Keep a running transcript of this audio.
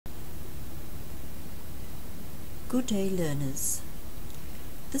Good day, learners.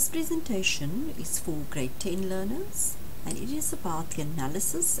 This presentation is for grade 10 learners, and it is about the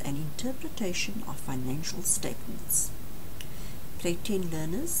analysis and interpretation of financial statements. Grade 10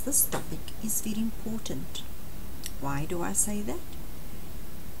 learners, this topic is very important. Why do I say that?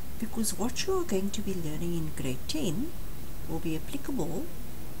 Because what you are going to be learning in grade 10 will be applicable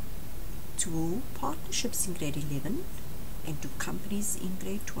to partnerships in grade 11 and to companies in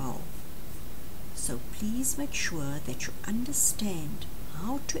grade 12. So please make sure that you understand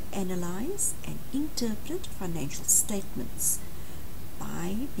how to analyze and interpret financial statements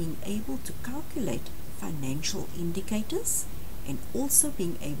by being able to calculate financial indicators and also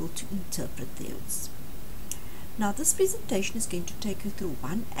being able to interpret those. Now, this presentation is going to take you through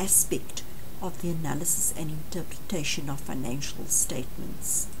one aspect of the analysis and interpretation of financial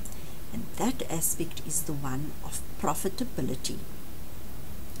statements, and that aspect is the one of profitability.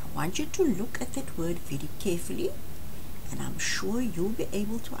 I want you to look at that word very carefully, and I'm sure you'll be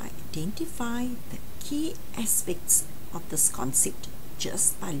able to identify the key aspects of this concept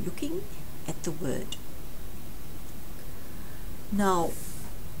just by looking at the word. Now,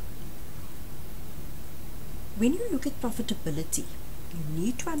 when you look at profitability, you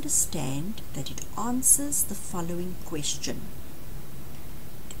need to understand that it answers the following question.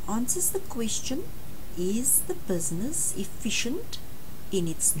 It answers the question, is the business efficient in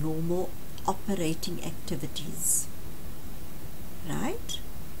its normal operating activities? Right?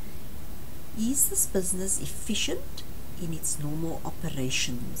 Is this business efficient in its normal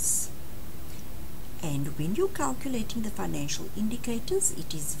operations? And when you're calculating the financial indicators,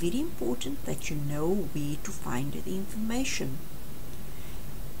 it is very important that you know where to find the information.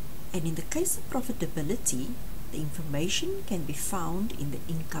 And in the case of profitability, the information can be found in the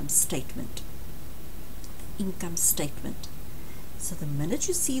income statement. Income statement. So the minute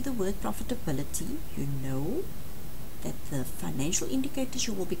you see the word profitability, you know that the financial indicators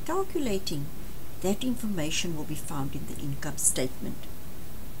you will be calculating, that information will be found in the income statement.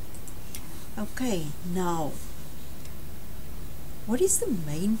 Okay, now, what is the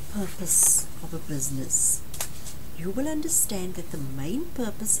main purpose of a business? You will understand that the main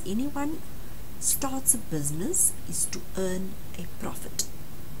purpose anyone starts a business is to earn a profit.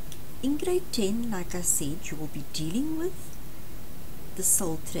 In grade 10, like I said, you will be dealing with the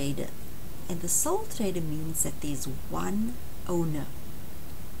sole trader, and the sole trader means that there's one owner.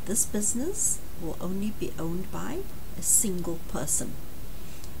 This business will only be owned by a single person,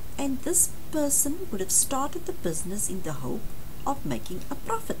 and this person would have started the business in the hope of making a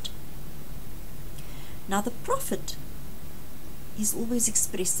profit. Now, the profit is always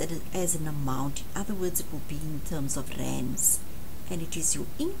expressed as an amount. In other words, it will be in terms of rands, and it is your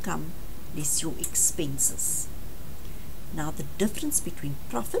income less your expenses. Now, the difference between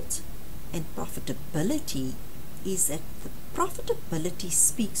profit and profitability is that the profitability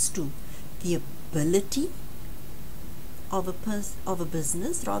speaks to the ability of a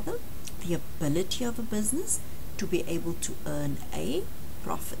business, the ability of a business to be able to earn a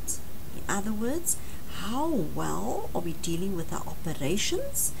profit. In other words, how well are we dealing with our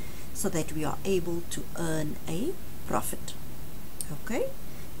operations so that we are able to earn a profit? Okay,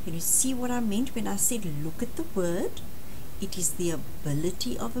 can you see what I meant when I said look at the word? It is the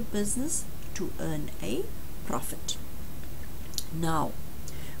ability of a business to earn a profit. Now,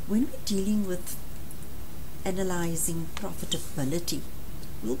 when we're dealing with analyzing profitability,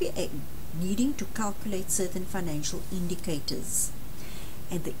 we'll be needing to calculate certain financial indicators.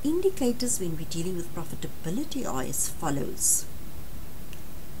 And the indicators when we're dealing with profitability are as follows.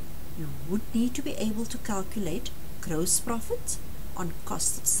 You would need to be able to calculate gross profit on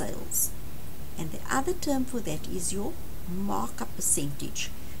cost of sales. And the other term for that is your markup percentage.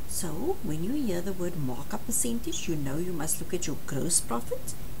 So when you hear the word markup percentage, you know you must look at your gross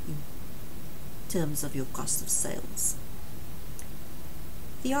profit in terms of your cost of sales.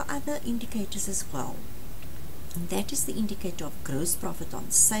 There are other indicators as well, and that is the indicator of gross profit on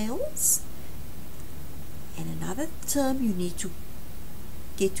sales. And another term you need to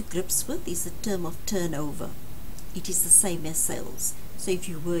get to grips with is the term of turnover. It is the same as sales. So if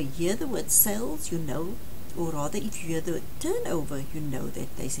you hear the word sales, you know, or rather if you hear the word turnover, you know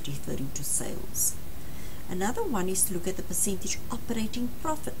that they're referring to sales. Another one is to look at the percentage operating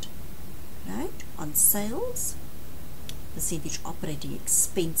profit, right, on sales, percentage operating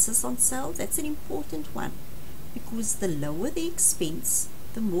expenses on sales. That's an important one, because the lower the expense,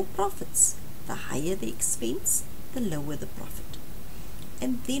 the more profits. The higher the expense, the lower the profit.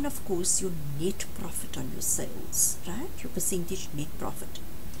 And then, of course, your net profit on your sales, right, your percentage net profit.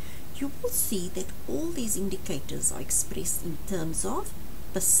 You will see that all these indicators are expressed in terms of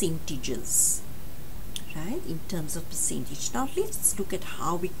percentages. right, in terms of percentage. Now let's look at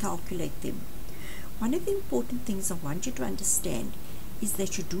how we calculate them. One of the important things I want you to understand is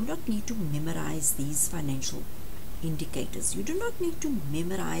that you do not need to memorize these financial indicators. You do not need to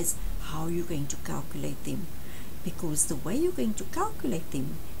memorize how you're going to calculate them, because the way you're going to calculate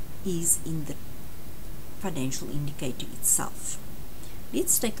them is in the financial indicator itself.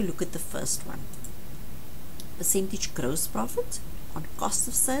 Let's take a look at the first one. Percentage gross profit on cost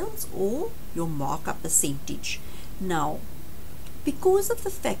of sales, or your markup percentage. Now, because of the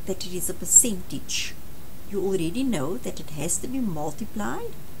fact that it is a percentage, you already know that it has to be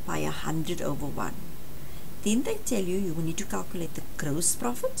multiplied by 100 over 1. Then they tell you you need to calculate the gross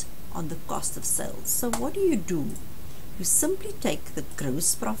profit on the cost of sales. So what do? You simply take the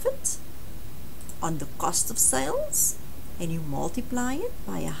gross profit on the cost of sales and you multiply it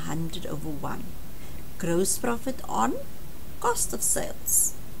by 100 over 1. Gross profit on cost of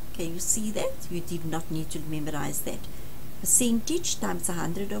sales. Can you see that? You did not need to memorize that. Percentage times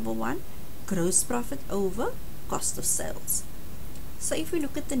 100 over 1, gross profit over cost of sales. So if we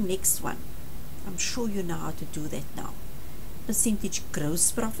look at the next one, I'm sure you know how to do that now. Percentage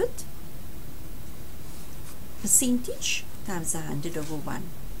gross profit, percentage times 100 over 1.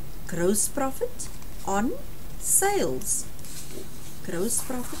 Gross profit on sales. Gross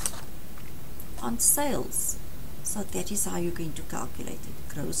profit on sales. So that is how you're going to calculate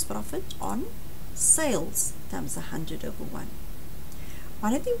it. Gross profit on sales times 100 over 1.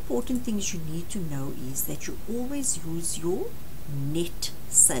 One of the important things you need to know is that you always use your net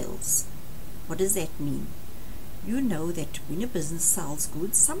sales. What does that mean? You know that when a business sells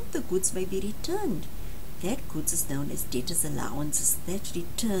goods, some of the goods may be returned. That goods is known as debtors allowances. That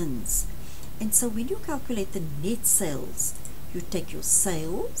returns. And so when you calculate the net sales, you take your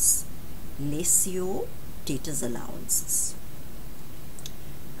sales less your debtors allowances.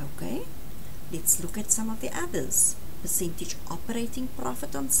 Okay, let's look at some of the others. Percentage operating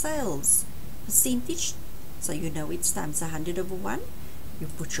profit on sales. Percentage, so you know it's times 100 over 1. You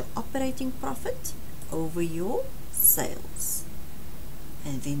put your operating profit over your sales.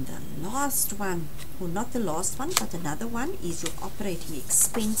 And then the last one, or not the last one, but another one is your operating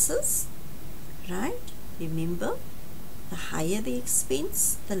expenses, right? Remember, the higher the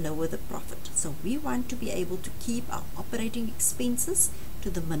expense, the lower the profit. So we want to be able to keep our operating expenses to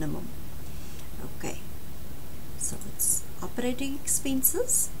the minimum. Okay, so it's operating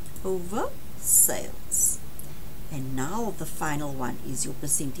expenses over sales. And now the final one is your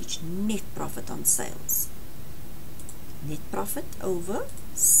percentage net profit on sales. Net profit over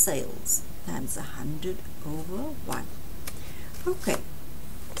sales times 100 over 1. Okay,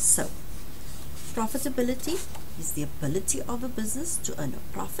 so profitability is the ability of a business to earn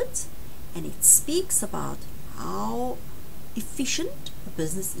a profit, and it speaks about how efficient a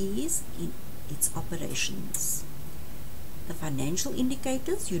business is in its operations. The financial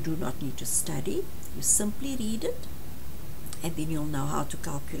indicators you do not need to study. You simply read it and then you'll know how to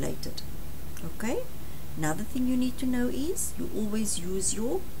calculate it. Okay? Another thing you need to know is you always use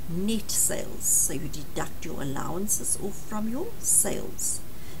your net sales. So you deduct your allowances off from your sales.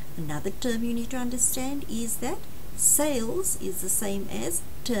 Another term you need to understand is that sales is the same as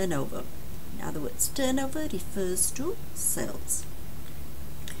turnover. In other words, turnover refers to sales.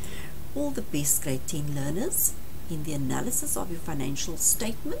 All the best grade 10 learners in the analysis of your financial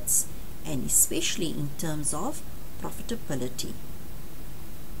statements, and especially in terms of profitability.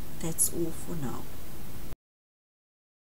 That's all for now.